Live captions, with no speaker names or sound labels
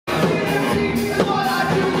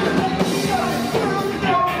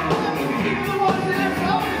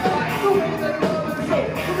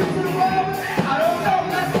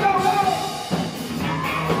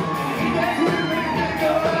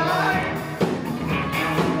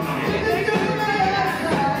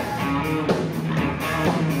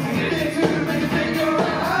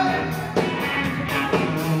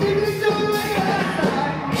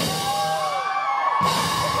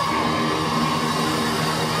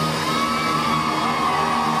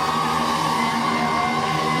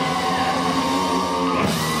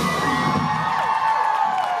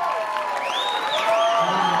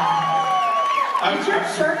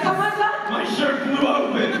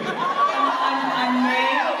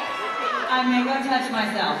I go touch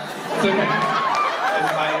myself. It's okay.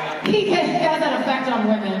 It's fine. He has that effect on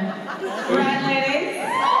women. Right, ladies?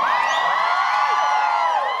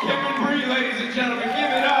 Kim and Bree, ladies and gentlemen, give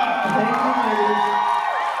it up!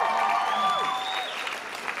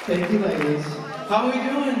 Thank you, ladies. How are we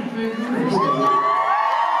doing?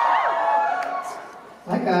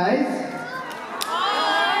 Hi, guys.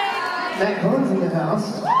 Matt Cohen's in the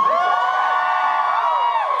house.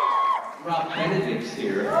 Rob Benedict's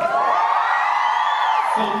here.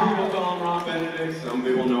 Some people call him Rob Benedict, some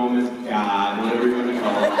people know him as God, whatever you want to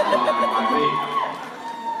call him.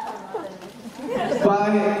 By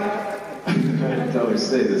I always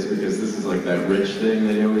say this because this is like that rich thing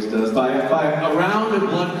that he always does. By a round of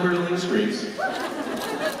blood-curdling screams,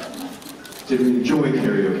 did we enjoy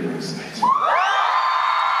karaoke last night?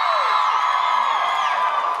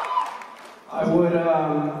 I would,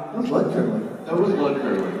 That was blood curdling. that was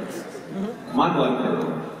blood-curdling. My blood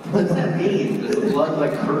curdling. What does that mean? Does the blood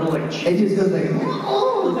like curdle like cheese? It just goes like,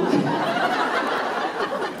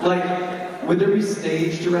 Like, would there be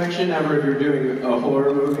stage direction ever if you're doing a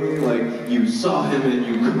horror movie? Like, you saw him and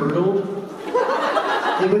you curdled?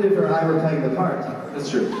 even if I were playing the part. That's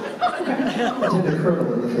true. I tend to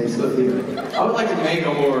curdle in the face of the theater. I would like to make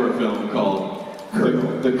a horror film called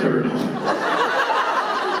The Curdle.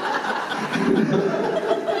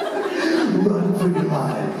 Run for your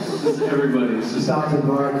lives. Just everybody's just Dr.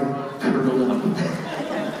 Mark. curdled up.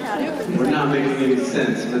 We're not making any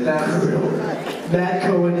sense, but that's... Matt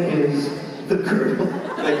Cohen is the curdle.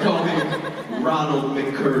 They call me Ronald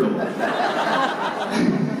McCurdle.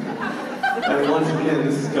 And once again,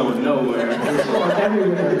 this is going nowhere. It's going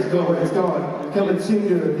everywhere. It's going. It's going. Coming soon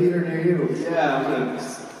to a theater near you. Yeah, I'm gonna...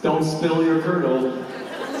 Don't spill your curdle.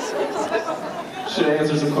 Should I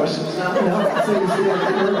answer some questions now? No, so you see that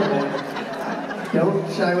curdle, man.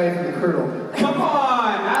 Don't shy away from the curdle. Come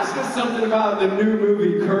on! Ask us something about the new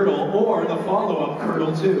movie Curdle or the follow-up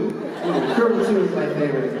Curdle 2. Ooh, Curdle 2 is my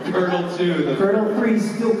favorite. Curdle 2, the Curdle 3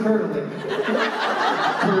 is still curdling.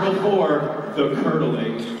 Curdle 4, the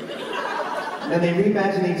curdling. And then they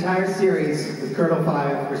reimagine the entire series with Curdle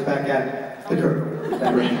 5, which back at the curdle.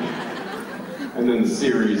 Right. And then the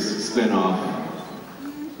series spin-off,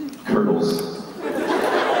 Curdles.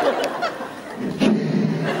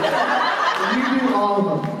 You do all of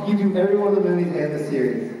them. You do every one of the movies and the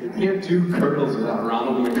series. You can't do Curdles without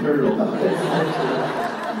Ronald McCurdle.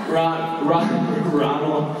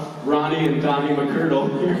 Ronnie and Donnie McCurdle.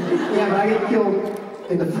 Yeah, but I get killed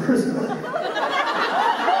in the first one.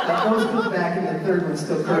 That goes comes back and the third one's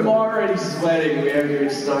still I'm curdling. already sweating. We haven't even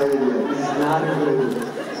started yet. This is not good.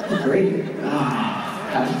 Great.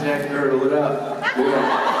 Hashtag curdle it up.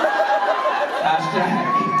 Yeah.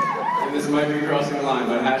 Hashtag, and this might be crossing the line,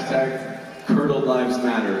 but hashtag curdled lives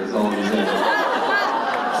matter is all I'm saying.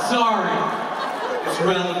 Sorry. It's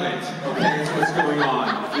relevant. Okay, it's what's going on.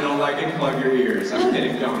 If you don't like it, plug your ears. I'm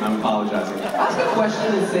kidding, don't. I'm apologizing. Ask a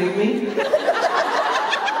question and save me.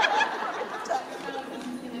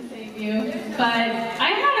 But I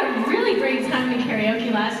had a really great time in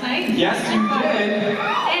karaoke last night. Yes, you did.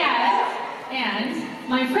 And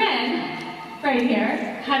my friend, right here,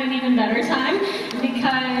 had an even better time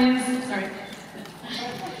because,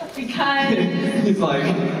 He's like, I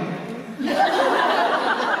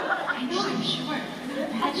know I'm short.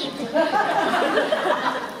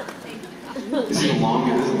 this is the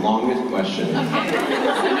longest question. Okay,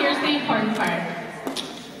 so here's the important part.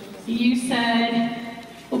 You said,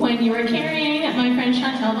 when you were carrying my friend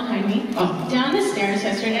Chantel behind me down the stairs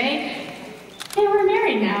yesterday, they were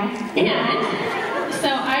married now. And so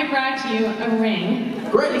I brought you a ring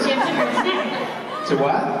Great. to give to her today. To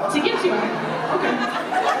what? To give to her. Okay.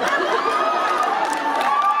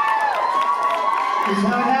 This is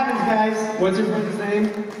how it happens, guys. What's your friend's name?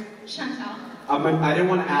 Chantel. I didn't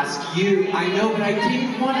want to ask you. I know, but I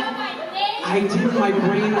didn't want to. I didn't. My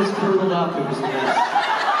brain was curdled up. It was nice.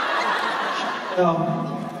 Oh.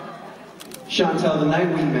 Chantel, the night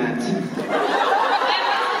we met.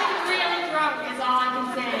 I'm really drunk is all I can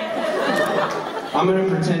say. I'm going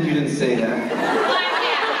to pretend you didn't say that.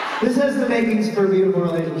 This has the makings for a beautiful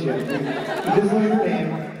relationship. You just learned her name.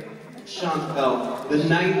 Chantel, the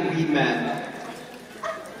night we met,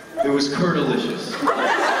 it was curdlicious.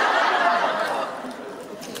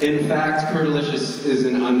 In fact, curdlicious is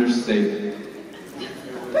an understatement.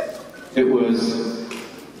 It was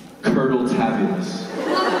curdle-tabulous.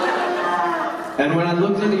 And when I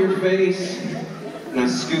looked into your face and I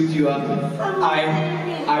scooped you up,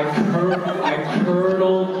 I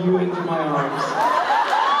curdled you into my arms.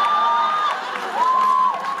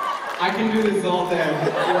 I can do this all day.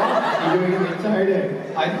 You're doing it the entire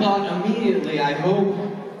day. I thought immediately, I hope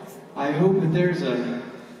I hope that there's a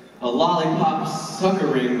lollipop sucker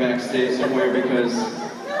ring backstage somewhere, because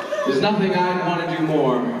there's nothing I'd want to do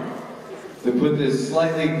more than put this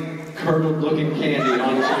slightly curdled-looking candy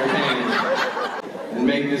onto your hand and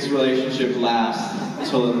make this relationship last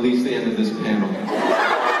until at least the end of this panel.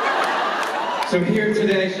 So here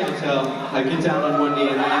today, Chantel, I get down on one knee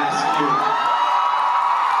and I ask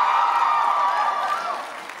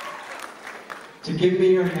you to give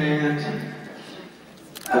me your hand.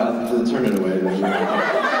 Turn it away. I've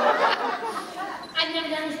never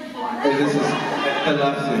done this before. Hey, this is the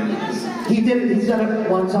left hand. He did it, he's done it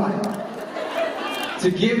one time. To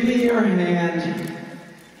give me your hand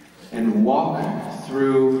and walk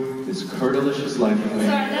through this curdlicious life with me.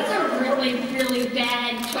 Sorry, that's a really, really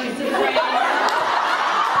bad choice of phrase.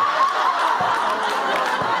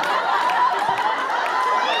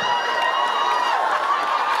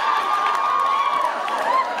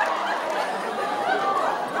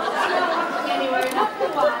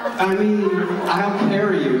 I mean, I'll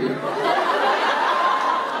carry you.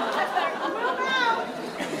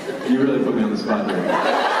 You really put me on the spot there.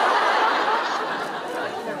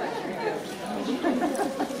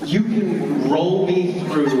 You can roll me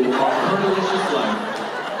through our curdlicious life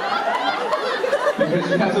because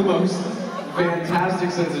you have the most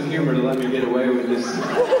fantastic sense of humor to let me get away with this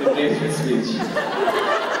engagement speech.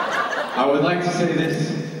 I would like to say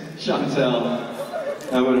this,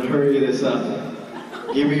 Chantel. I'm going to hurry this up.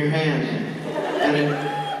 Give me your hand. And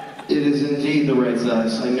it is indeed the right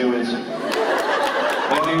size. I knew it.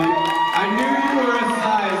 I knew you were a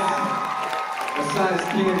size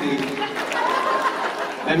candy.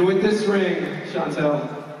 And with this ring, Chantel,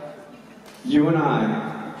 you and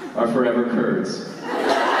I are forever curds.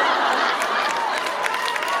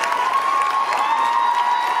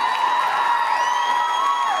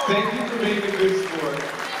 Thank you for being a good sport.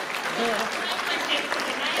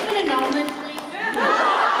 An annulment, please.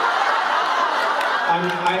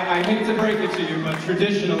 I hate to break it to you, but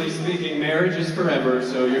traditionally speaking, marriage is forever,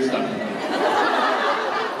 so you're stuck with me.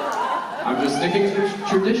 I'm just sticking to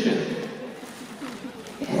tradition.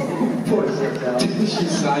 Poor Chantel.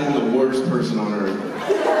 She's siding the worst person on earth.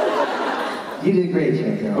 You did great,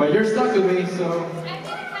 Chantel. But you're stuck with me, so... I'm gonna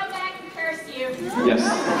come back and curse you. Yes.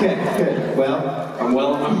 Okay, good. Well, I'm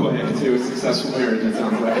well on my way to a successful marriage, it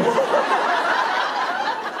sounds like.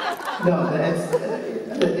 no, that's...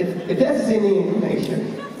 if that's any information.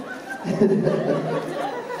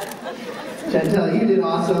 Chantel, you did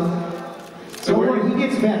awesome. So Don't worry, he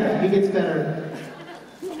gets better. He gets better.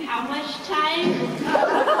 How much time?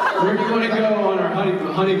 Where do you want to go on our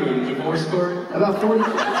honeymoon? Divorce court? About 40. I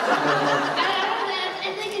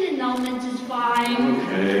think an annulment is fine.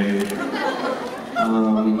 Okay.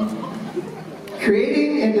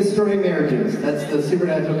 Creating and destroying marriages. That's the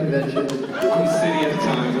Supernatural Convention. One city at a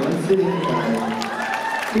time. One city at a time.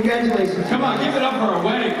 Congratulations. Come on, give it up for our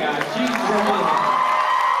wedding, guys. Jesus, come on.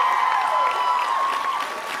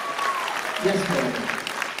 Yes, ma'am.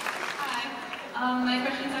 Hi. My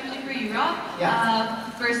question's actually for you, Rob. Yeah.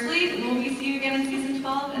 Firstly, will we see you again in season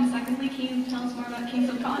 12? And secondly, can you tell us more about Kings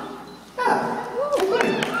of Con? Yeah.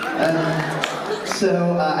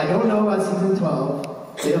 So, I don't know about season 12.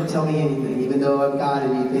 They don't tell me anything, even though I'm God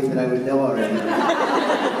and you think that I would know already.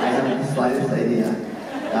 I haven't the slightest idea.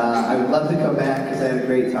 I would love to come back because I had a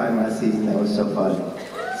great time last season. That was so fun.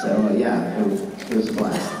 So, yeah, it was a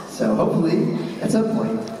blast. So, hopefully, at some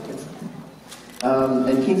point.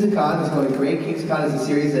 And Kings of Con is going great. Kings of Con is a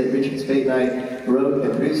series that Richard Spade and I wrote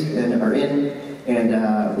and produced and are in. And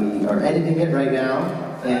we are editing it right now.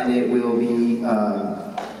 And it will be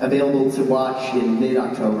available to watch in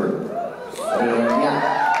mid-October. And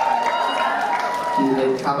yeah.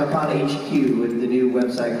 At Comic-Con HQ with the new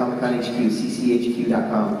website, Comic-Con HQ,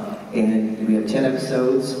 cchq.com. And we have 10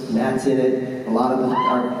 episodes. Matt's in it. A lot of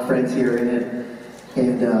our friends here are in it.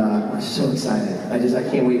 And we're so excited. I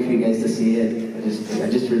can't wait for you guys to see it. I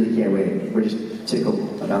just really can't wait. We're just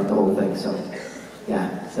tickled about the whole thing. So,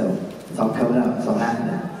 yeah. So it's all coming up. It's all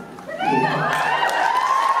happening. Yeah.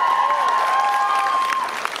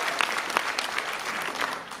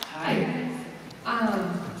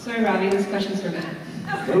 Sorry, Robbie, this question's for Matt.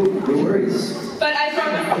 No worries. But I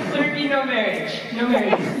promise there would be no marriage. No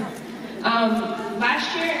marriage.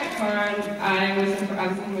 Last year at Con, I was in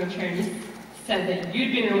a wheelchair and you said that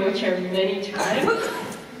you'd been in a wheelchair many times.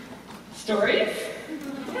 Stories?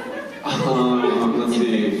 Let's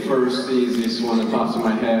see. First, the easiest one that pops in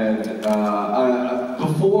my head.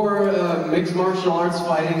 Before mixed martial arts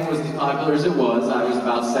fighting was as popular as it was, I was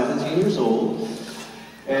about 17 years old.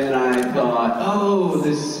 And I thought, oh,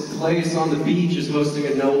 this place on the beach is hosting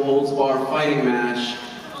a no-holds-bar fighting match.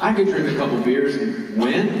 I could drink a couple beers and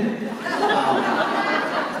win.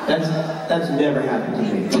 That's never happened to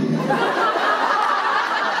me.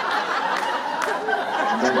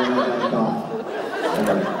 Never had that thought.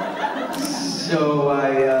 Never. So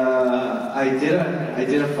I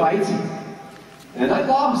did a fight, and I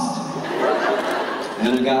lost.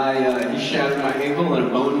 And a guy, he shattered my ankle and a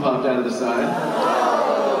bone popped out of the side.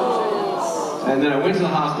 And then I went to the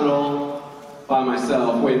hospital by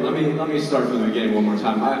myself. Wait, let me start from the beginning one more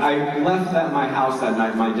time. I left at my house that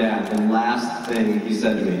night, my dad, the last thing he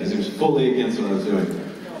said to me, because he was fully against what I was doing.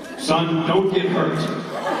 Son, don't get hurt.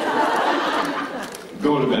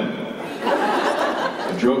 Go to bed.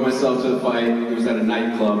 I drove myself to the fight. It was at a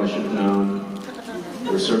nightclub, I should have known.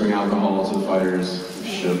 They were serving alcohol to the fighters.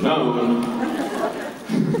 Should have known.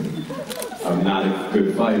 I'm not a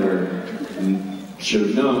good fighter. Should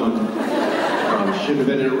have known. Probably shouldn't have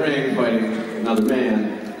been in a ring fighting another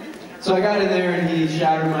man. So I got in there and he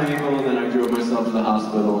shattered my ankle and then I drove myself to the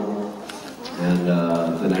hospital. And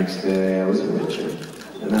the next day I was in a wheelchair.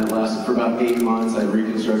 And that lasted for about 8 months. I had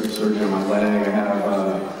reconstructive surgery on my leg. I have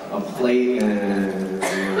a plate and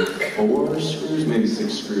 4 screws, maybe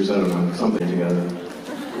 6 screws, I don't know, something together.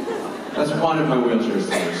 That's one of my wheelchair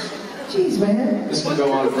stories. Jeez, man. This can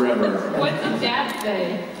go on forever. What did Dad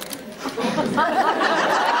say?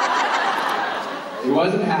 He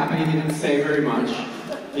wasn't happy, he didn't say very much.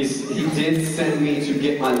 He did send me to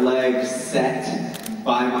get my leg set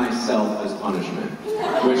by myself as punishment.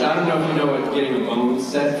 Which I don't know if you know what getting a bone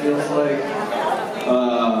set feels like.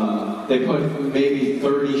 They put maybe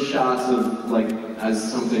 30 shots of, like,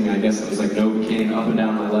 as something, I guess it was like Novocaine up and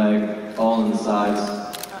down my leg, all on the sides.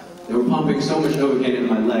 They were pumping so much Novocaine into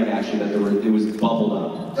my leg, actually, that it was bubbled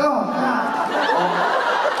up. Oh, God.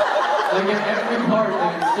 Like at every part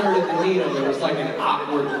that inserted the needle, there was like an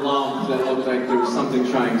awkward lump that looked like there was something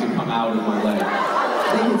trying to come out of my leg.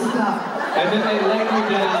 They can stop. And then they laid me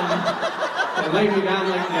down. They laid me down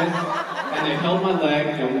like this, and they held my leg.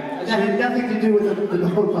 That had nothing to do with the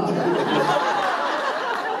bone pop.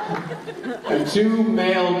 And 2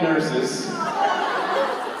 male nurses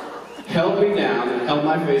held me down and held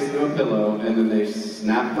my face into a pillow, and then they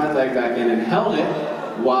snapped my leg back in and held it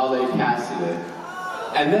while they casted it.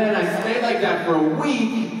 And then I stayed like that for a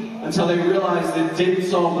week until they realized it didn't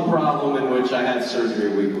solve the problem, in which I had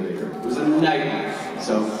surgery a week later. It was a nightmare.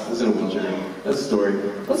 So I was in a wheelchair. That's the story.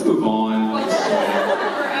 Let's move on.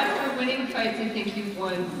 After winning fights, I think you've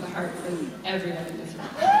won the hearts of everyone in this room.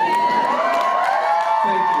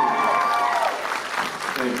 Thank you.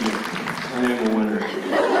 Thank you. I am a winner.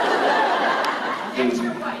 And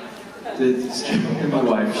your wife. And my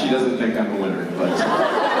wife. She doesn't think I'm a winner, but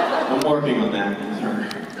I'm working on that with her.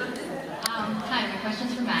 Hi, my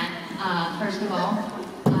question's for Matt. First of all,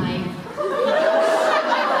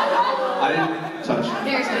 I didn't touch it.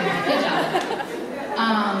 Very good. Good job.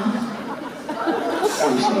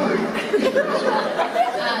 I'm sorry.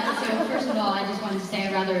 So first of all, I just wanted to say I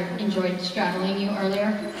rather enjoyed straddling you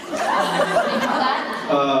earlier. Thank you for that.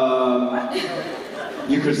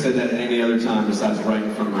 You could have said that at any other time besides right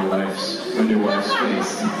in front of my new wife's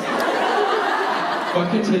face. But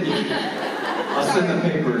continue. I'll send the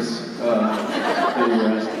papers that you were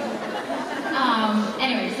asking.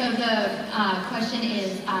 Anyway, so the question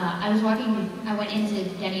is, I went into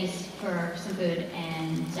Denny's for some food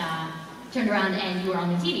and turned around and you were on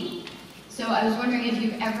the TV. So I was wondering if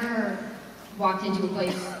you've ever walked into a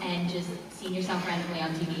place and just seen yourself randomly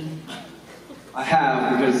on TV. I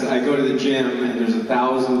have, because I go to the gym and there's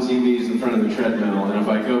 1,000 TVs in front of the treadmill, and if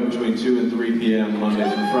I go between 2 and 3 p.m.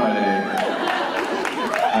 Mondays and Friday,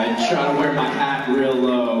 I try to wear my hat real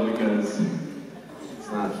low because it's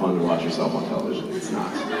not fun to watch yourself on television. It's not.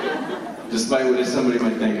 Despite what somebody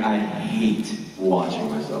might think, I hate watching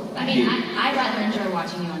myself. I mean, I rather enjoy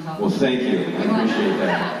watching you on television. Well, thank you. I appreciate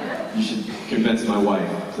that. You should convince my wife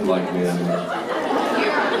to like me that much.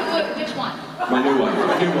 Which one? My new wife.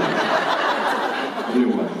 My new wife. My new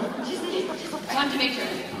wife. Just wanted to make sure.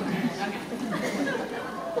 Okay.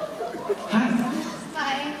 Hi.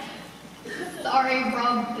 Hi. Sorry,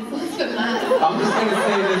 Rob. This was for Matt. I'm just going to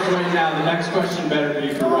say this right now. The next question better be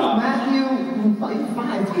for Rob. Matthew,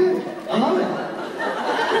 fine, it's good. I love it.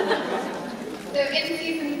 So in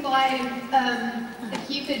season 5, the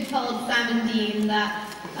Cupid told Sam and Dean that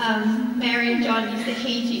Mary and John used to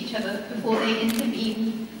hate each other before they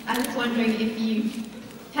intervened. I was wondering if you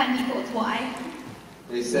had any thoughts why?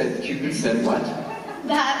 They said, Cupid said what?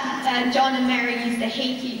 That John and Mary used to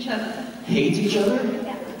hate each other. Hate each other?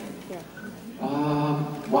 Yeah.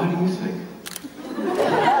 Why do you think?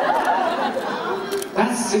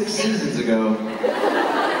 That's 6 seasons ago.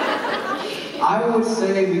 I would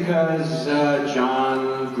say because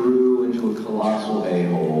John into a colossal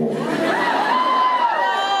a-hole.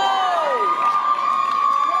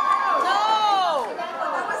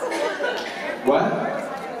 What?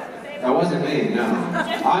 That wasn't me, no.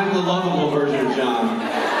 I'm the lovable version of John.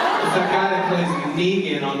 It's that guy that plays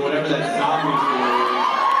Negan on whatever that zombie show is.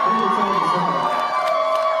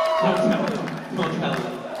 Don't tell him.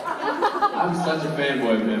 I'm such a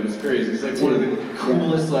fanboy of him, it's crazy. He's like one of the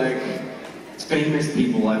coolest, like, famous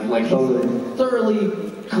people I've, like, Totally. thoroughly,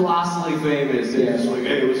 colossally famous. And Yeah. he's like,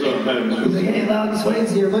 hey, what's up, man? He's like, hey, Loud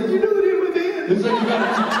Swain's here. I'm like, you know the name of my band? It's like you got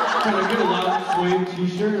a good Loud Swain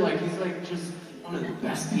t-shirt. Like, he's like just one of the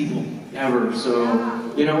best people ever. So,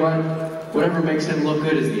 you know what? Whatever makes him look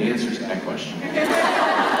good is the answer to that question.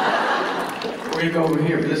 We're gonna go over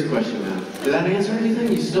here for this question now. Did that answer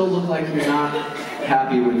anything? You still look like you're not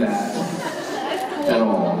happy with that at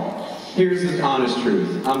all. Here's the honest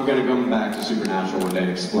truth. I'm gonna come back to Supernatural one day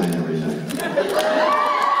and explain everything.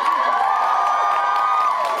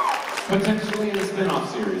 Potentially in a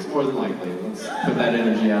spin-off series, more than likely. Let's put that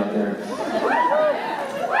energy out there.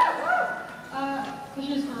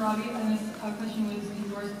 Question is for Robbie, and this question was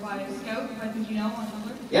endorsed by Scout, who I think you know on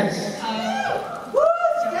Tumblr. Yes. Woo,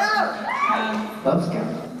 Scout! Love Scout.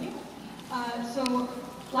 So,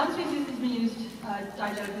 Loud Space has been used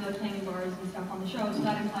diegetically, like playing in bars and stuff on the show, so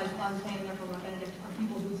that implies Loud Space and therefore Rob Benedict are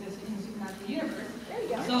people who exist in the Supernatural universe. There you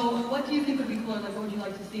go. So, what do you think would be cooler? Like, what would you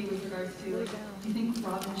like to see with regards to, like, do you think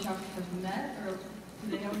Rob and Chuck have met, or do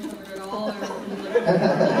they know each other at all, or would you like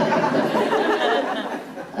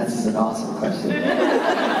That's an awesome question.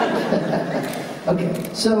 Okay,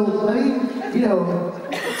 so, I mean, you know,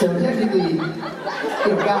 so technically,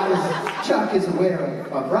 you know, Chuck is aware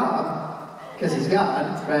of Rob, because he's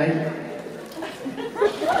God, right?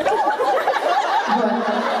 But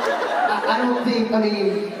I don't think, I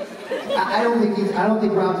mean, I don't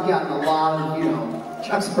think Rob's gotten a lot of, you know,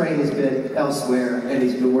 Chuck's brain has been elsewhere, and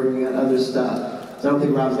he's been working on other stuff. So I don't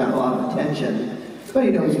think Rob's got a lot of attention, but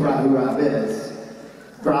he knows who Rob is.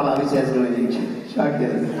 Rob obviously has no idea who Chuck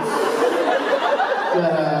is.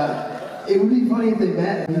 But it would be funny if they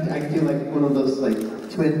met. I could do like one of those like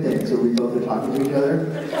twin things where we both are talking to each other.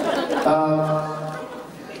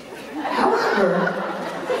 However,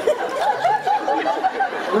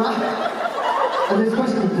 this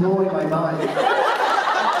question is blowing my mind.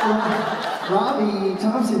 Robbie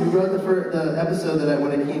Thompson, who wrote the episode that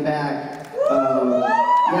when I came back,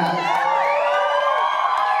 yeah,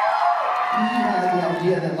 he had the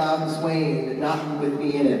idea that Loud and Swain, not with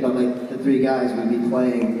me in it, but like the three guys would be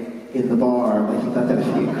playing in the bar. Like he thought that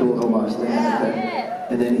would be a cool homage to that.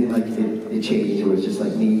 And then he like it changed. It was just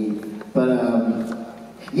like me. But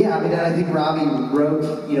yeah, I mean, I think Robbie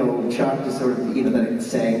wrote, you know, Chuck to sort of, you know, that it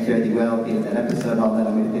sang fairly well in that episode, all that.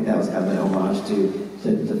 I mean, I think that was kind of an homage to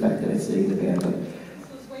the fact that it's singing the band. But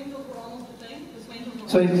So Swainville were almost a thing? The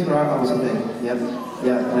Swainville were almost a thing. Yep.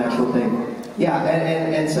 Yeah, an actual thing. Yeah,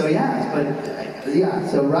 and so yeah, but yeah,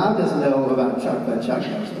 so Rob doesn't know about Chuck, but Chuck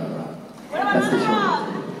knows about Rob. That's the short.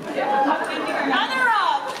 Another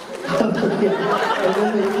Rob! Yeah. And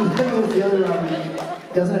then the other Rob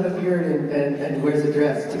doesn't have a beard and wears a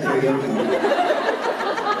dress to karaoke.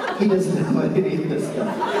 He doesn't know about any of this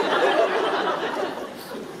stuff.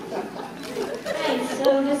 Hi, so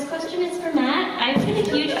this question is for Matt. I've been a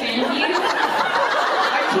huge fan of you.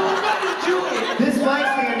 I told Matt to do it! This mic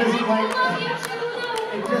stand doesn't like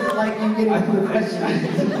it doesn't like you getting to the question.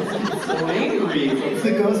 It's so angry. It's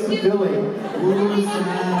the ghost of Billy. Who's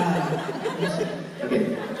that? Okay,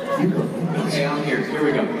 you go. Okay, I'm here. Here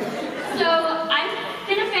we go. So, I've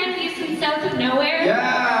been a fan of you since South of Nowhere.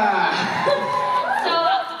 Yeah! So,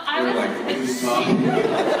 I We're was... like, who's talking?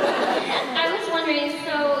 I was wondering,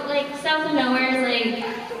 so, like, South of Nowhere, like,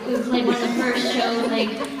 it was, like, one of the first shows,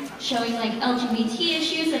 like, showing, like, LGBT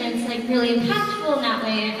issues, and it's, like, really impactful in that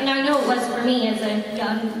way. And I know it was for me as a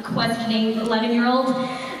young, questioning 11-year-old.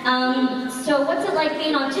 So what's it like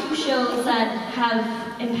being on two shows that have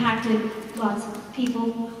impacted lots of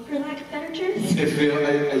people, for lack of better terms?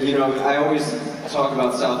 I always talk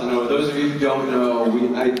about South of Nowhere. Those of you who don't know,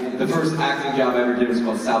 the first acting job I ever did was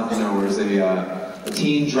called South of Nowhere. It was a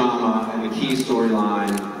teen drama, and the key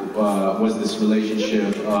storyline was this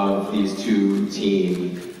relationship of these two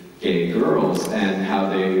teen gay girls and how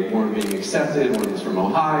they weren't being accepted. One was from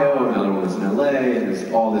Ohio, another one was in LA, and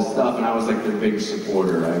there's all this stuff, and I was like their big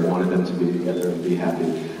supporter. I wanted them to be together and be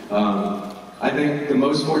happy. I think the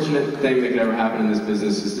most fortunate thing that could ever happen in this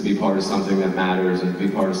business is to be part of something that matters and to be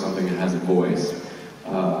part of something that has a voice.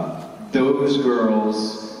 Those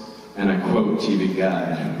girls, and I quote TV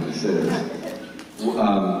Guide, it says,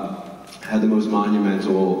 had the most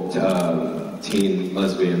monumental teen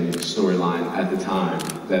lesbian storyline at the time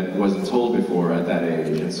that wasn't told before at that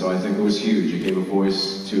age, and so I think it was huge. It gave a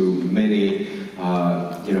voice to many,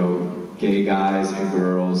 you know, gay guys and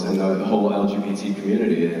girls and the whole LGBT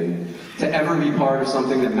community, and to ever be part of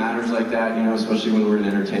something that matters like that, you know, especially when we're in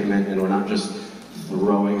entertainment and we're not just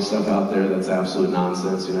throwing stuff out there that's absolute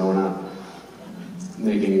nonsense, you know, we're not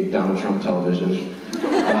making Donald Trump television.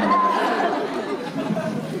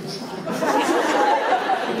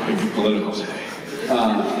 Political today.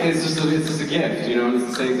 It's just a gift, you know, and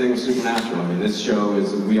it's the same thing with Supernatural. I mean, this show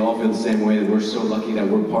is, we all feel the same way, that we're so lucky that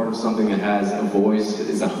we're part of something that has a voice,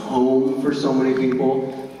 is a home for so many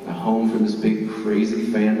people, a home for this big crazy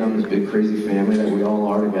fandom, this big crazy family that we all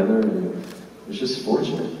are together, and it's just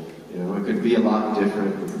fortunate. You know, it could be a lot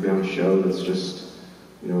different. It could be on a show that's just,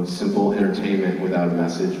 you know, simple entertainment without a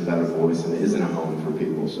message, without a voice, and it isn't a home for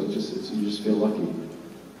people, so you just feel lucky.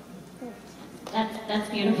 That's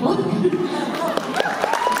beautiful.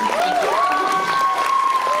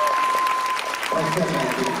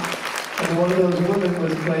 One of those women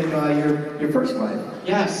was played by your first wife.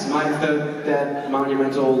 Yes, that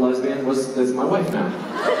monumental lesbian that's my wife now.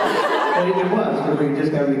 It was, but we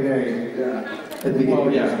just got remarried. Well,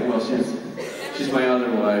 yeah, well, she's my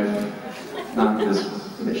other wife, not this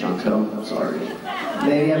Chantel. I'm sorry.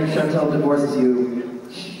 Maybe after Chantel divorces you,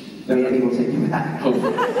 maybe we'll take you back.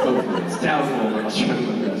 Hopefully. It's doubtful, but I'll try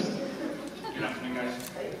my best. Good afternoon, guys.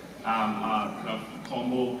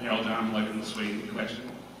 Combo, Pearl Jam, Live in the Swing question.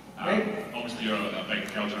 Obviously, you're a big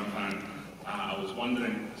Pearl Jam fan. I was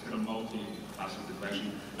wondering, it's kind of multi-faceted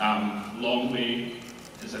question. Long Way,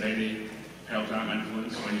 is there any Pearl Jam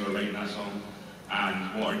influence when you were writing that song?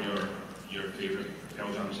 And what are your favourite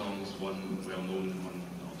Pearl Jam songs? One well-known and one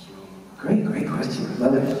not so well-known. Great question.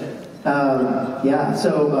 Love it. Yeah,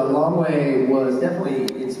 so Long Way was definitely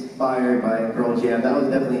inspired by Pearl Jam. That was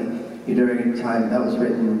definitely during a time, that was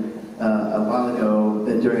written a while ago,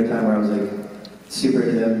 during a time where I was like super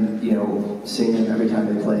into them, you know, singing every time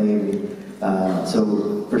they played.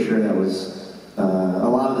 So for sure that was, a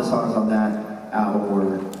lot of the songs on that album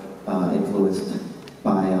were influenced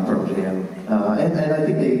by Pearl Jam. And I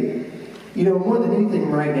think they, you know, more than anything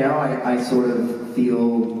right now, I sort of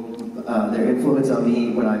feel their influence on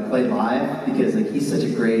me when I play live, because like they're such a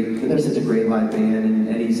great live band, and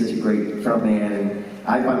Eddie's such a great front man, and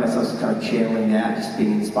I find myself kind of channeling that, just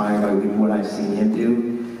being inspired by what I've seen him do.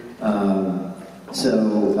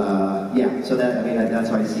 Yeah, so that, I mean, that's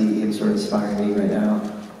how I see him sort of inspiring me right now.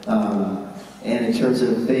 And in terms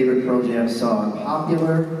of favorite Pearl Jam song,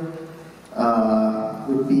 popular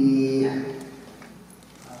would be,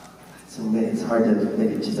 so it's hard to make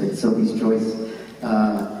it just like Sophie's choice.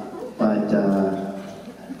 I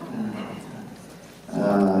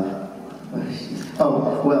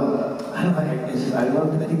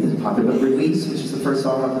think this is popular, but Release, which is the first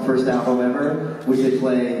song off the first album ever, which they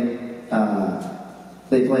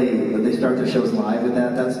start their shows live with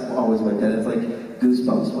that. That's always like that. It's like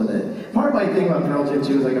goosebumps with it. Part of my thing about Pearl Jam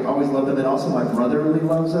too is like I've always loved them, and also my brother really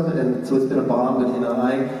loves them, and so it's been a bond with him and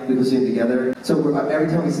I. We go see them together. So every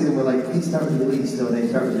time we see them, we're like, please start with Release. So they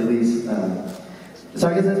start with Release. So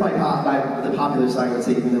I guess that's the popular song, I would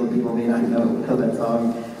say, even though people may not know that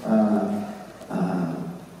song.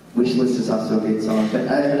 Wish List is also a great song. But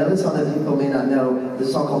another song that people may not know,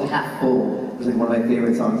 this song called Half Full. It was like one of my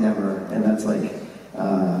favorite songs ever. And that's like,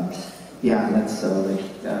 that's like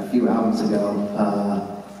a few albums ago.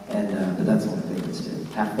 But that's one of my favorites too.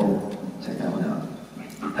 Half Full. Check that one out.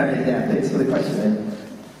 All right, yeah, thanks for the question, man.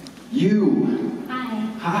 You. Hi.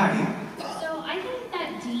 Hi. So I think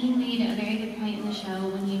that Dean made a very good point in the show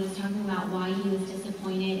when he was talking about why he was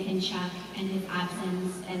disappointed in Chuck and his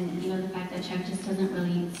absence, and you know the fact that Chuck just doesn't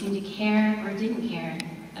really seem to care or didn't care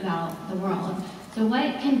about the world. So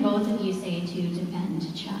what can both of you say to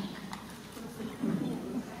defend Chuck?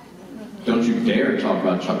 Don't you dare talk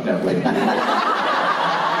about Chuck that way.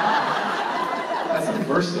 That's the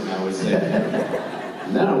first thing I would say.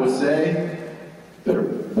 And then I would say, better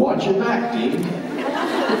watch your back, Dean.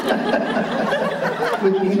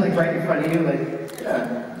 With me like right in front of you, like,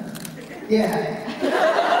 yeah.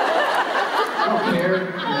 I don't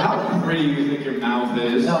care how pretty you think your mouth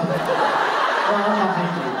is. No.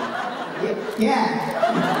 Yeah.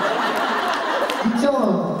 You tell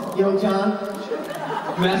him, you know, John.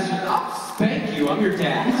 I'll spank you. I'm your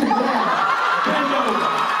dad. Bend over.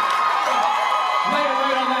 Lay it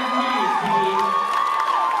right on that knee,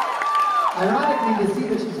 Ironically, the scene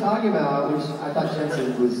that she's talking about, which I thought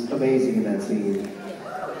Jensen was amazing in that scene.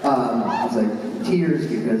 It was like tears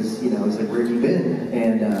because, you know, it's like, where have you been?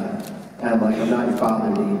 And I'm like, I'm not your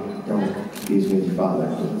father, Dean. Don't confuse me with your father.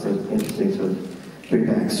 It's an interesting sort of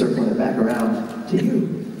circling it back around to you.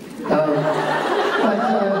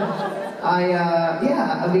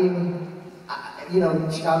 You know,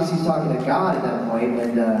 obviously he's talking to God at that point,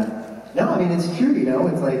 and no, I mean, it's true, you know,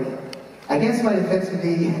 it's like, I guess my defense would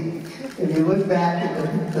be, if you look back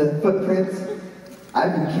at the footprints,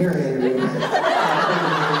 I've been carrying you.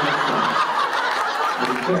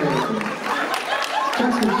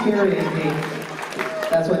 Just been carrying me.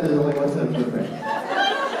 That's why there's only one set of footprints.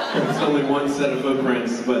 There's only one set of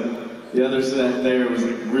footprints, but the other set there was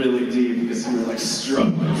like really deep because we were like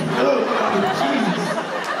struggling. Oh, Jesus!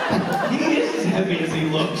 He is as heavy as he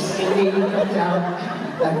looks. And he comes out,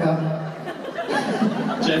 back up.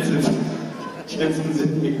 Jensen's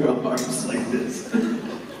in your arms like this.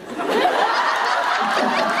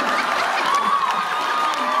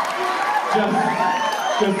 Just.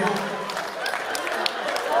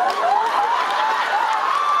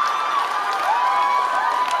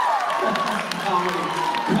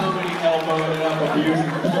 Comedy elbowing it up,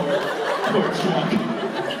 abusing poor Chuck.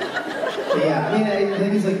 Yeah, I mean, I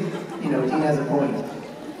think it's like, you know, Dean has a point.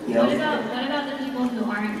 You know? What about the people who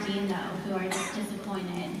aren't Dean, though, who are just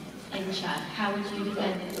disappointed in Chuck? How would you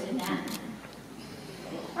defend it to them?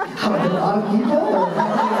 A lot of people? Or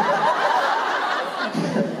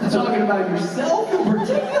Talking about yourself in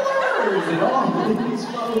particular, or is it all these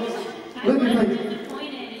folks? I was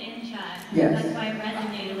disappointed in Chuck. Yes. That's why I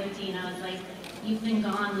resonated with Dean. I was like, you've been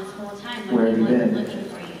gone this whole time. Like, Where have you been? Looking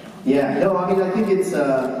for you. Yeah, no, I mean, I think it's,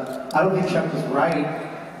 I don't think Chuck was right,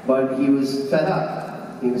 but he was fed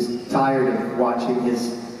up. He was tired of watching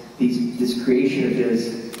this creation of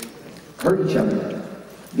his hurt each other,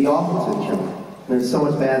 be awful to each other. There's so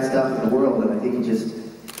much bad stuff in the world, and I think he just,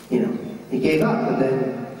 you know, he gave up, but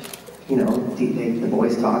then, you know, the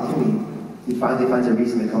boys talked to him. He finally finds a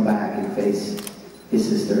reason to come back and face his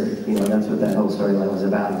sister. You know, that's what that whole storyline was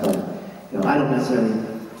about. But, you know, I don't necessarily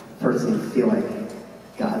personally feel like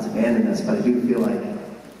God's abandoned us, but I do feel like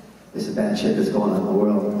there's some bad shit that's going on in the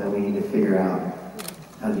world, and that we need to figure out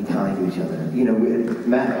how to be kind to each other. You know,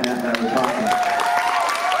 Matt and I were talking.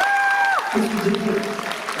 It's ridiculous.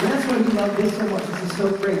 And that's why we love this so much. This is so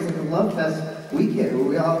great. It's like a love fest weekend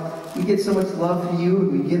where we get so much love for you,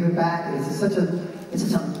 and we give it back, and it's such a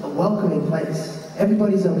welcoming place.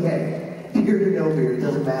 Everybody's okay. Beard or no beard, it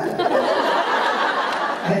doesn't matter.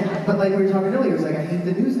 But like we were talking earlier, it was like, I hate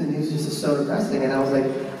the news. The news just is so depressing. And I was like,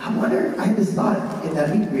 I wonder, I had this thought in that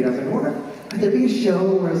meet and greet. I was like, I wonder, could there be a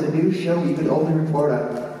show where it's a news show where you could only report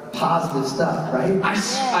on positive stuff, right? I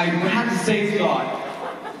had the same thought.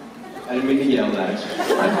 I didn't mean to yell at you.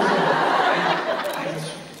 I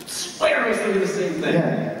swear I was thinking the same thing.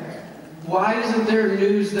 Yeah. Why isn't there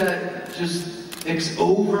news that just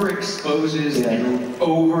overexposes and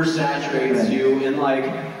oversaturates you in like,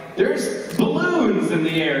 there's balloons in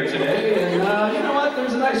the air today, and you know what?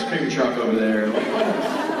 There's an ice cream truck over there. Like,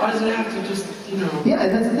 why does it have to just, you know? Yeah,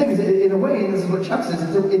 and that's the thing. Is in a way, and this is what Chuck says.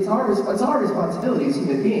 It's our responsibility as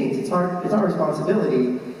human beings. It's our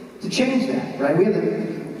responsibility to change that, right? We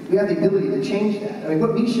have the ability to change that. I mean,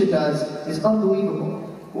 what Misha does is unbelievable.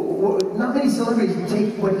 Not many celebrities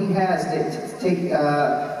take what he has, take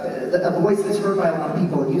a voice that's heard by a lot of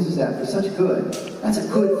people and uses that for such good. That's a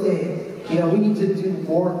good thing. You know, we need to do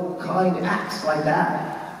more kind acts like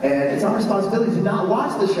that. And it's our responsibility to not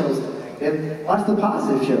watch the shows, and watch the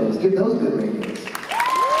positive shows, give those good ratings. It is.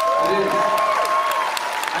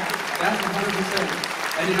 That's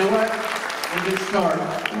 100%. And you know what? We can start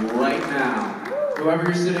right now. Whoever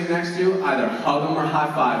you're sitting next to, either hug them or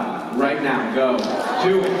high five them. Right now, go.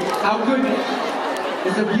 Do it. How good is it?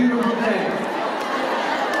 It's a beautiful day.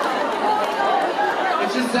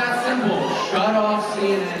 It's just that simple. Shut off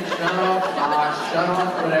CNN, shut off Fox, shut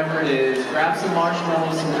off whatever it is. Grab some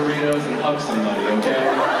marshmallows, some Doritos, and hug somebody, okay?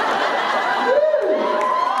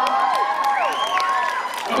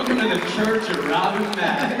 Welcome to the church of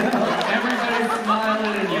Rob&Matt. Everybody's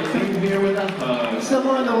smiling and you leave here with a hug.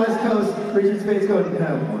 Somewhere on the West Coast, Richard Spade's going to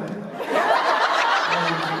have one.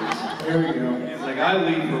 There we go. It's like, I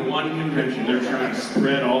leave for one convention. They're trying to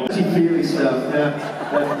spread all the Feely stuff, yeah.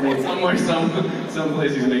 That's amazing. Somewhere, some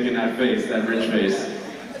place he's making that face, that rich face.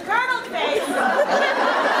 Colonel face!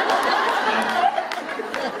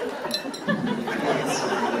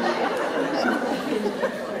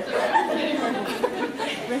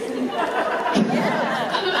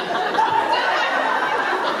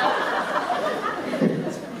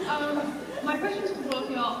 My question's for both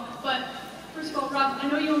of y'all, but first of all, Rob, I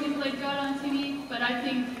know you only played God on TV, but I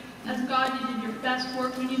think as God you did your best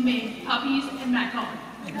work when you made Puppies and VanCon.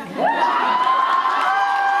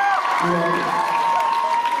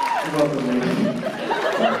 You're welcome, man. And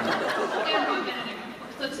Rob Benedict, of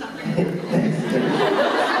course. Let's not forget. Thanks.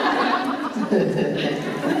 Saying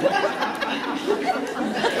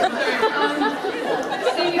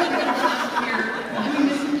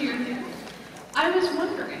here, I was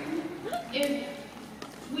wondering if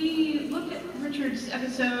we looked at Richard's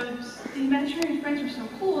episodes, the imaginary friends were so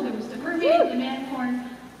cool. There was the mermaid, the man-corn.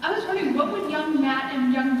 I was wondering, what would young Matt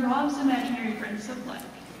and young Rob's imaginary friends look like?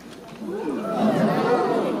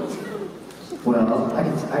 Well, I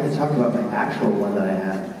can talk about my actual one that I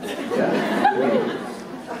had. Yeah.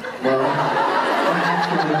 Well,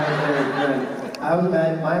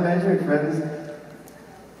 my imaginary friends,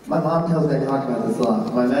 my mom tells me I talk about this a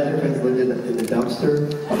lot. My imaginary friends lived in the dumpster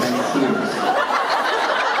behind Sears.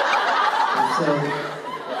 And so,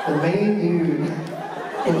 the main dude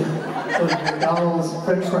was McDonald's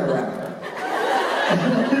French fry wrapper. I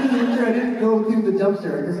didn't go through the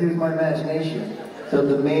dumpster because it was my imagination. So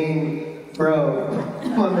the main bro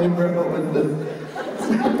was the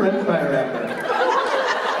French fry wrapper.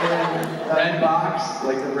 And, red box,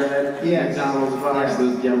 like the red McDonald's box,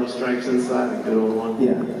 those yellow stripes inside, the good old one.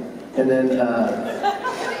 Yeah. And then,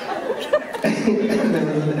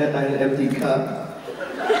 an empty cup.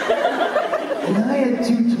 And I had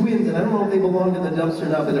two twins, and I don't know if they belong to the dumpster or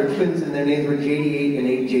not, but they're twins, and their names were JD8 and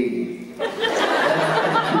 8JD.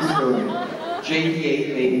 That's a true story. JD8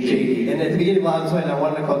 and 8JD. And at the beginning of Loud and Sweat, I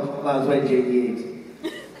wanted to call Loud and Sweat JD8.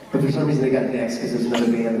 But for some reason they got next because there's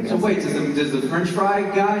another band. So wait, does the French fry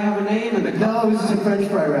guy have a name and the cup? No, it was just a French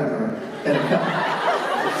fry wrapper and a cup.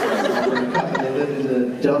 And they lived in the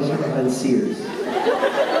dumpster behind Sears.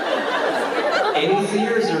 Any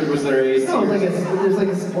Sears, or was there a Sears? No, there's like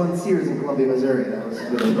one Sears in Columbia, Missouri. That was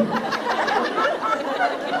really...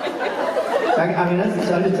 I mean, I'm just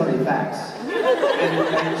telling you facts.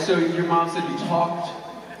 And so your mom said you talked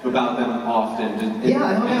about them often. Yeah,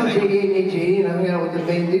 I hung out with JD and JD, and I hung out with the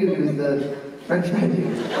main dude who was the French fry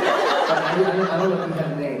dude. I don't know if he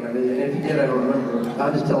had a name, and if he did, I don't remember.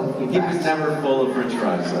 I'll just tell you facts. He was never full of French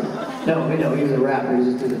fries, so. No, he was a rapper. He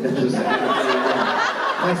was just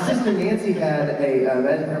my sister Nancy had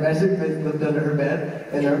her imaginary friends lived under her bed,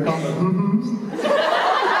 and they were called the hoo-hoos.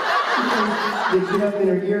 They'd get up in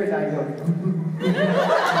her ear and I'd go,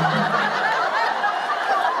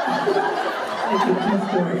 it's a true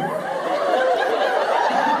story.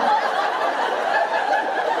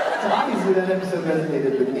 So obviously that episode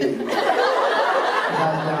resonated with me. I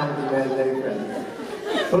was down with the imaginary friends.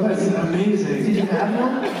 What about you? Amazing. Did you have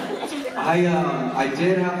one? I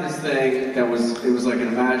did have this thing that was like an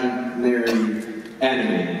imaginary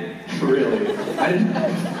enemy. Really. I didn't.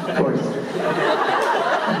 Of course.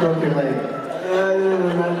 You broke your leg. I didn't have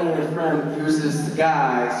an imaginary friend. He was this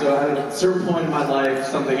guy. So at a certain point in my life,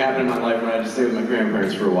 something happened in my life where I had to stay with my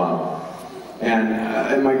grandparents for a while. And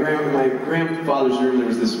in my grandfather's room, there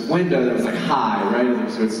was this window that was like high, right?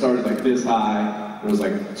 So it started like this high. It was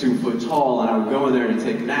like 2 foot tall, and I would go in there to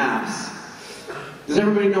take naps. Does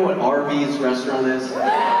everybody know what Arby's restaurant is?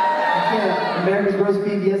 Yeah, America's roast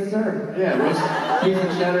beef, yes sir. Yeah, roast beef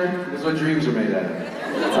and cheddar. That's what dreams are made out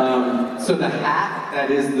of. So the hat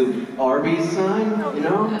that is the Arby's sign, you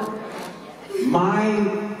know? My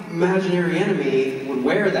imaginary enemy would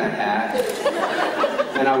wear that hat,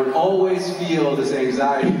 and I would always feel this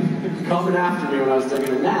anxiety coming after me when I was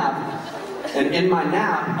taking a nap. And in my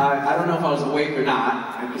nap, I don't know if I was awake or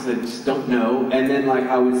not, because I just don't know. And then like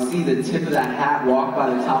I would see the tip of that hat walk by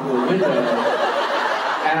the top of the window,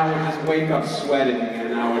 and I would just wake up sweating,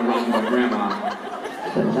 and I would run to my grandma,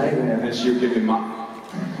 and she would give me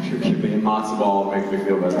a matzo ball and make me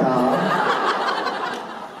feel better.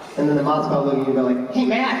 And then the matzo ball look at you and go like, "Hey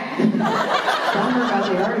Matt, tell me about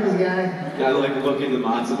the Arby's guy." And I like look in the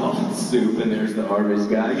matzo ball soup, and there's the Arby's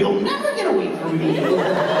guy. You'll never get away from me.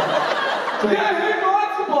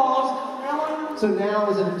 So now,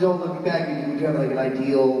 as an adult looking back, you have like an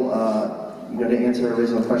ideal, to answer our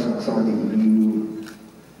original question, someone that you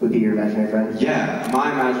would be your imaginary friend? Yeah, my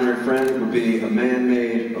imaginary friend would be a man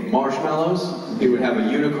made of marshmallows. He would have a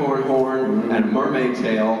unicorn horn and a mermaid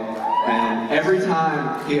tail, and every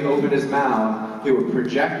time he opened his mouth, he would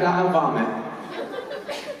projectile vomit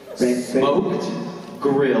smoked,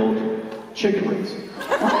 grilled chicken wings.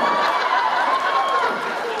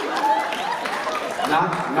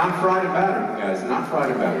 Not fried and battered, guys. Not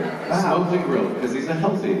fried and battered. Smoked and grilled, because he's a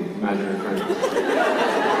healthy imaginary friend.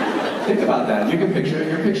 Think about that. You can picture it.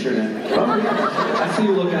 You're picturing it. Oh, yeah. I see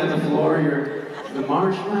you looking at the floor. You're the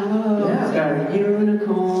marshmallow. Yeah. He's got a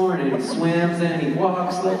unicorn, and he swims and he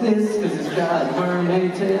walks like this, because he's got a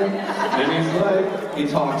mermaid tail. And he's like, he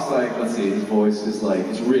talks like, let's see, his voice is like,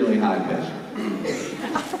 it's really high pitched.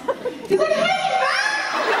 He's like, hey,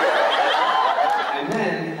 man! And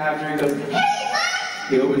then after he goes, hey, man!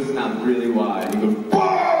 He opens his mouth really wide. He goes,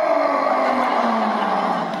 "Bark!"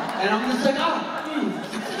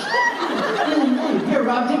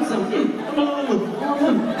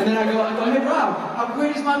 And then I go, hey Rob, how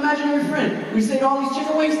great is my imaginary friend? We say to all these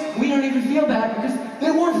chicken wings, we don't even feel bad because they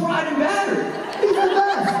weren't fried and battered. He's the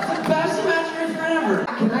best. It's the best imaginary friend ever.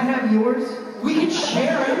 Can I have yours? We can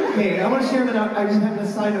share it. Okay, I want to share him, and I just have to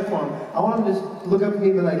sign up for him. I want him to just look up at me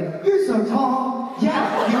and be like, "You're so tall."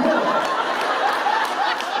 Yeah, you will.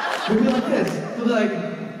 He'll be like this. He'll be like,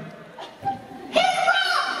 hey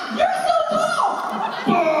Rob, you're so tall.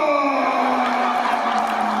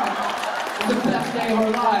 It's the best day of our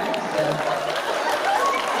lives.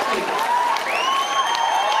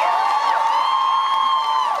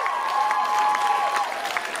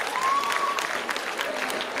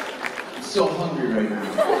 So hungry right now.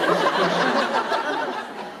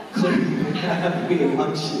 Clearly, we have being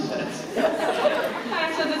lunch yet. Hi,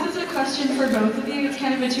 so this is a question for both of you. It's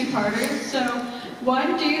kind of a two-parter. So,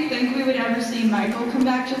 one, do you think we would ever see Michael come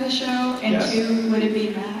back to the show? And Yes. two, would it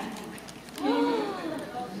be Matt?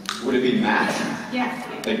 Would it be Matt? Yeah.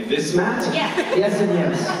 Like this Matt? Yeah. Yes and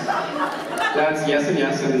yes. That's yes and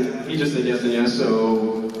yes, and he just said yes and yes,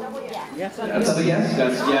 so That's a yes?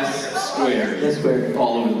 That's yes squared. Yes squared.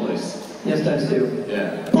 All over the place. Yes times 2.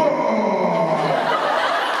 Yeah.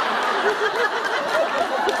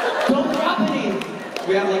 Don't drop any!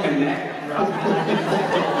 We have like a net.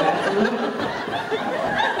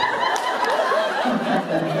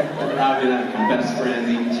 Robbie and I are best friends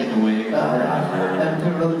eating chicken wings.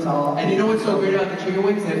 They're really tall. And you know what's so great about the chicken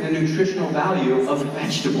wings? They have the nutritional value of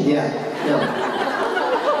vegetables. Yeah.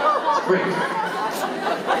 It's great.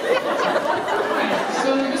 So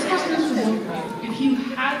this question is for both of you. If you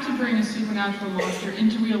had to bring a supernatural monster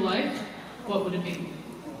into real life, what would it be?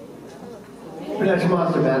 Supernatural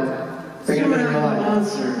monster, man. Bring it in real life.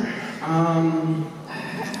 Monster.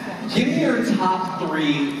 Give me your top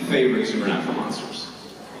 3 favorite supernatural monsters.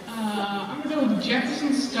 I'm gonna go with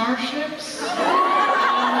Jefferson Starships.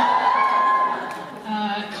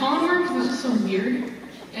 Conworms, because they're just so weird.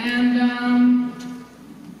 And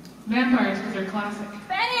vampires, because they're classic.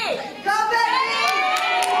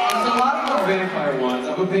 There's a lot of good vampire ones.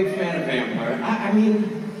 I'm a big fan of vampire. I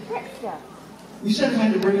mean, you said if I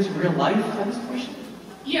had to bring us to real life, that was the question.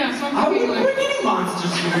 Yeah, so I I'm thinking wouldn't like... bring any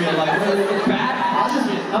monsters to real life.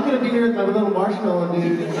 I'm gonna be here with my little marshmallow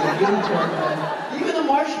dude. Even the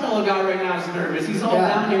marshmallow guy right now is nervous. He's all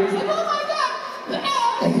down here. He's like, oh my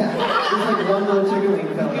god! Yeah. Just like one little chicken wing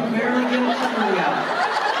fell You can out. barely get a chicken wing out.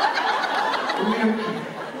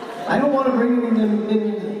 I don't want to bring them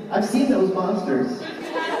in. I've seen those monsters.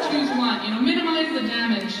 Choose one, minimize the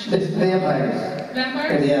damage. It's vampires.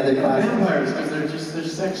 Vampires? Yeah, they're classic. Vampires, because they're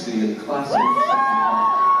sexy and classic.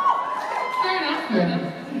 Fair enough, fair enough.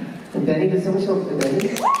 And Benny, does someone show up for Benny?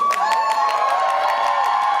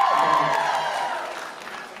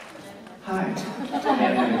 Hi.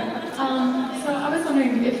 So I was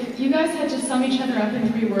wondering, if you guys had to sum each other up in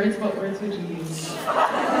 3 words, what words would you use?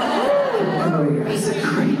 That's a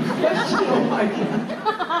great question. Oh my god.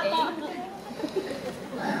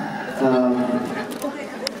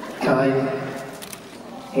 Kind,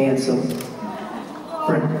 handsome,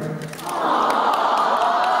 friendly.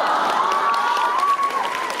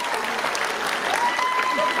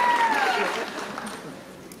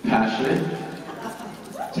 Passionate,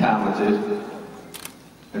 talented,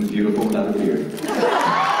 and beautiful without a beard.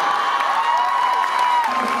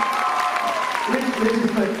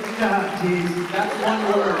 Jeez, that's one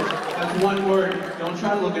word. That's one word. Don't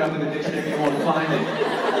try to look it up in the dictionary, you won't find it.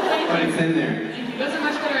 But it's in there. Thank you. Those are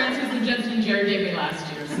much better answers than Justin and Jared gave me last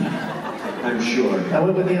year, so... I'm sure. I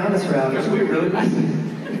went with the honest route. Because we really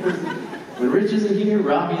when Rich isn't here,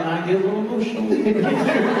 Robbie and I get a little emotional. We can't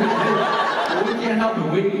help it.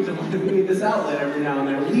 We need this outlet every now and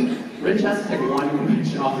then. Rich has to take one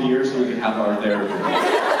convention off a year so we can have our therapy.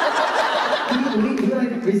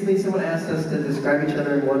 Recently someone asked us to describe each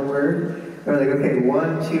other in one word. They were like, okay,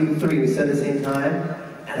 1, 2, 3. We said at the same time.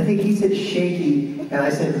 And I think he said shaky, and I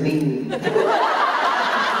said mean. Sounds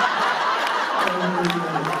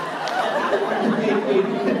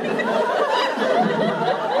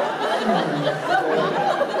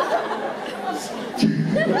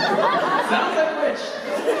like Rich.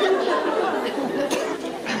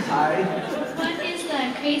 Hi. What is the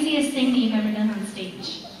craziest thing that you've ever done on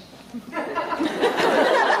stage?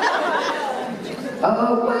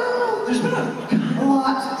 Well, There's been a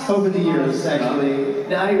lot over the years, actually.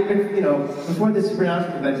 Now, before the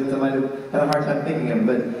supernatural conventions, I might have had a hard time thinking of them,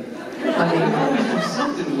 but I always do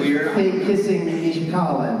something weird. fake kissing Nisha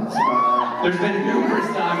Collins. There's been numerous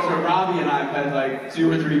times where Robbie and I have had like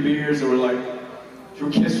 2 or 3 beers and we're like, should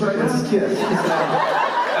we kiss right now? Let's kiss.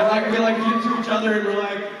 And we get to each other and we're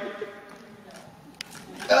like,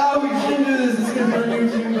 oh, we shouldn't do this, it's gonna be on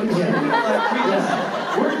YouTube. But we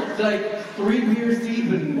We're like 3 beers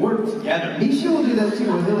deep and we're together. Misha will do that too,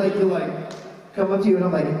 where he'll like come up to you and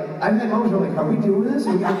I'm like, I've had moments where I'm like, are we doing this?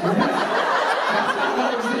 Are we gonna do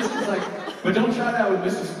this? It's like, but don't try that with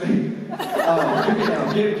Mr. Spade.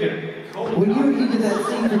 Oh, Get it. When you did that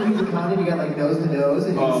scene for VanCon and you got like nose to nose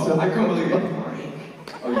and Oh, so I couldn't believe it.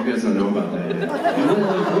 Oh, you guys don't know about that yet. You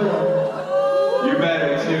will. You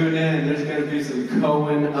better tune in. There's gonna be some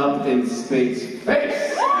Cohen up in Spade's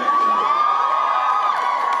face.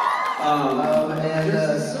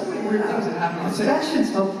 There's so many weird things that happen on set.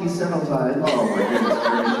 Sebastian's helped me several times. Oh my goodness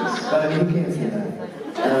gracious. But I mean, you can't say that.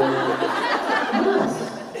 What else?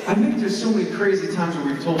 I think there's so many crazy times where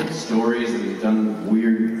we've told stories and we've done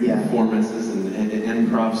weird performances and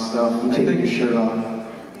improv stuff. You take your shirt off.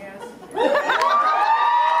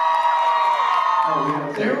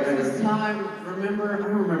 There was this time, I don't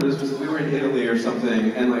remember this, we were in Italy or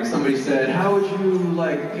something, and like somebody said, how would you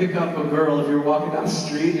like pick up a girl if you were walking down the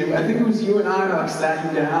street? And I think it was you and I like sat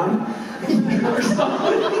you down or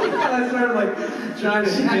something, and I started like trying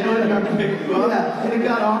to hit on you and pick you up. Yeah, and it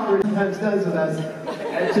got awkward sometimes does with us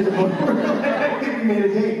to the point where I think we made a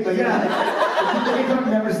date. But yeah,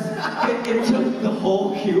 never stopped. It took the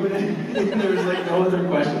whole Q&A, and there was like no other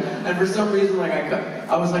question. And for some reason, like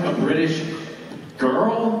I was like a British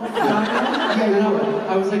girl,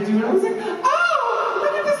 I was like, dude, I was like, oh,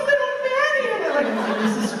 look at this little Manny, and I was like,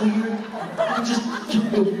 this is weird. I just took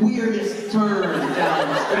the weirdest turn down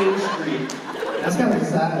Spain Street. That's kind of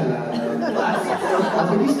exciting about it. I was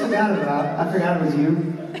like, you stood out about. I forgot it was you.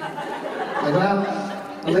 Like, well,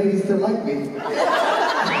 the ladies still like me.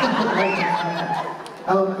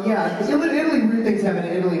 Yeah, because in Italy, weird things happen.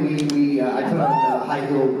 In Italy, I put on high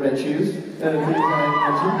heel red shoes.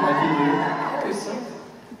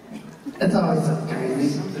 That's always something crazy.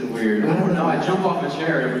 Something weird. I don't know. I jump off a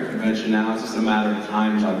chair every convention now. It's just a matter of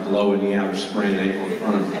time until I blow a knee out or sprain an ankle in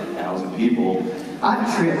front of 1,000 people.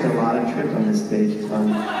 I've tripped a lot. I've tripped on this stage a ton.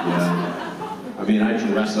 Yeah. I mean, I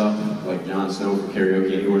dress up like Jon Snow for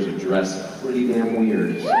karaoke, and he wears a dress pretty damn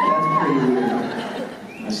weird. That's pretty weird.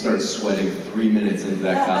 I start sweating 3 minutes into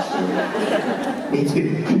that costume. Me too.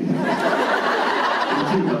 Me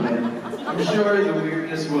too, my man. I'm sure the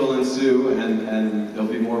weirdness will ensue, and there'll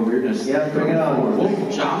be more weirdness. Yeah, bring it on. I'm going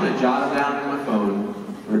to jot it down in my phone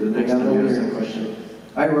for the next time you ask that question.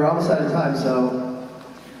 All right, we're almost out of time, so.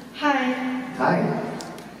 Hi. Hi.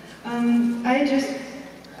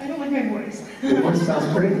 I don't like my voice. Your voice sounds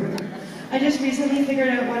great. I just recently figured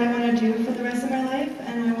out what I want to do for the rest of my life,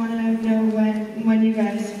 and I want to know when you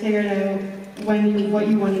guys figured out what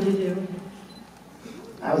you wanted to do.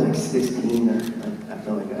 I was like 16. I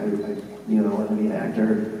felt like I wanted to be an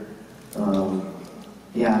actor.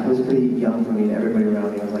 Yeah, it was pretty young for me, and everybody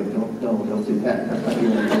around me was like, don't do that. That's not what you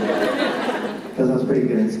want to do. Because I was pretty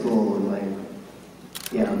good in school, and like,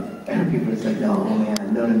 and people would say, no,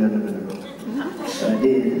 man, no. But I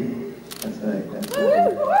did. That's right.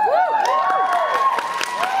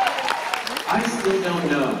 I still don't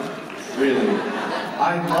know, really.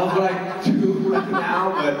 I love what I do right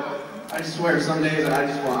now, but I swear some days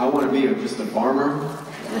I want to be just a farmer.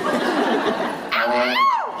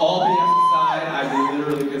 All BS aside, I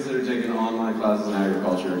literally consider taking online classes in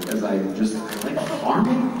agriculture because I just like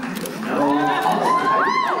farming. I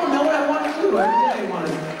don't know what I want to do. Every day I want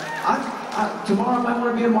to. Tomorrow I might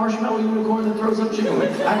want to be a marshmallow unicorn that throws up chicken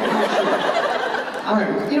wings. I'm not sure. All right,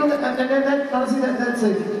 honestly, that's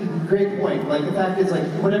a great point. Like, the fact is, like,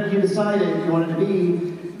 whatever you decided you wanted to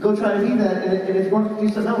be, go try to be that, and if you want to do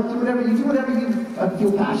something else, do whatever you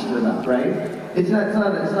feel passionate about, right? It's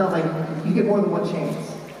not like you get more than one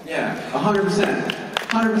chance. Yeah, 100%.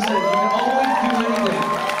 100%. You can always do anything.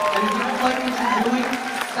 And if you don't like what you're doing,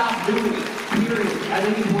 stop doing it. Period. At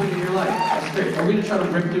any point in your life. That's great. Are we going to try to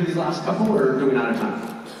rip through these last couple, or do we not have time?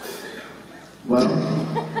 Well,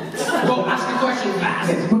 go ask a question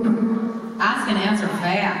fast. Ask and answer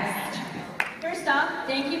fast. First off,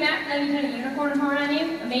 thank you, Matt, for letting me put a unicorn horn on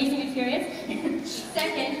you. Amazing experience.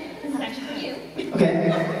 Second, this is actually for you.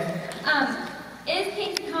 Okay. Is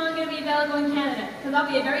VanCon going to be available in Canada? Because I'll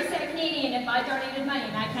be a very sad Canadian if I donated money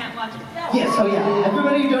and I can't watch it. Yes,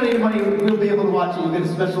 everybody who donated money will be able to watch it. You'll get a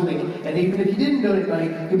special link. And even if you didn't donate money,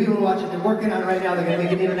 you'll be able to watch it. They're working on it right now. They're going to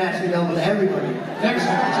make it internationally available to everybody. Next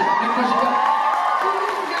question.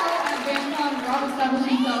 Rob established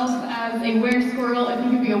himself as a wear squirrel if he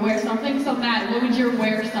could be a wear something. So Matt, what would your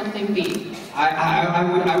wear something be?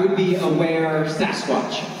 I would be a wear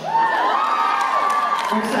Sasquatch.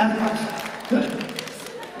 Wear Sasquatch. Good.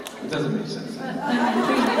 It doesn't make sense. I'm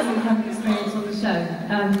intrigued that you have experience on the show.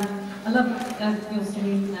 I love your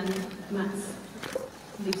singing and Matt's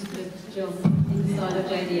Lisa could jump inside of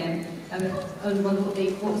JDM. I was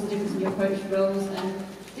wondering what was the difference in your approach to roles, and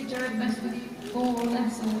did Jared mess with you more or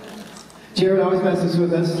less? Or? Jared always messes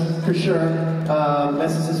with us, for sure.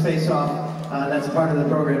 Messes his face off. That's a part of the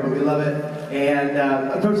program, but we love it. And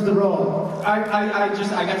approach the role. I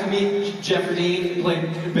got to meet Jeffrey Dean,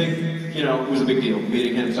 played big, it was a big deal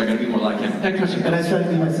meeting him, so I got to be more like him. Next question. And I try to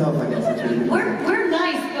be myself, I guess. That's really We're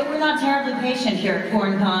nice, but we're not terribly patient here at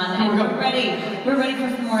VanCon, and we're ready. We're ready for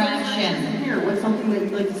some more action. Here, what's something that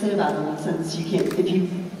you'd like to say about him, since you can't, if you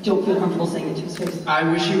don't feel comfortable saying it to his face? I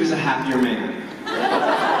wish he was a happier man.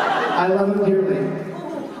 I love him dearly.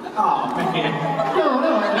 Oh, man. No,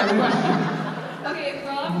 next question. Okay,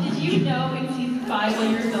 Rob, did you know in season 5 when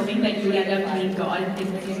you were filming that you would end up being God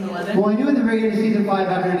in season 11? Well, I knew at the very end of season 5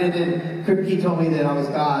 after it ended, he told me that I was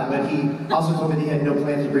God, but he also told me that he had no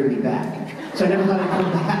plans to bring me back. So I never thought I'd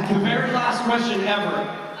come back. The very last question ever.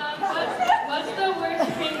 What's the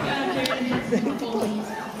worst thing Jared and Jessica told you?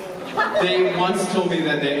 They once told me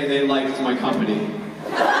that they liked my company.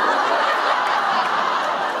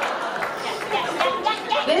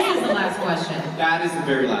 This is the last question. That is the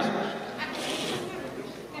very last question.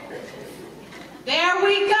 There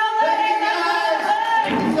we go, ladies and gentlemen!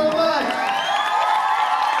 Thank you so much!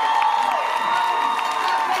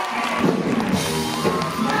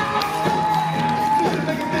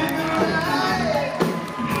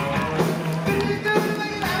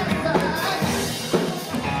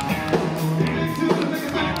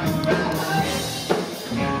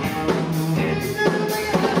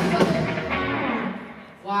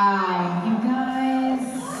 Wow, you guys.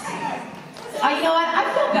 You know what? I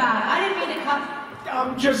feel bad. I didn't mean to come.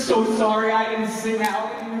 I'm just so sorry I didn't sing out.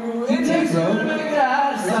 It takes a little bit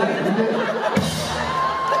of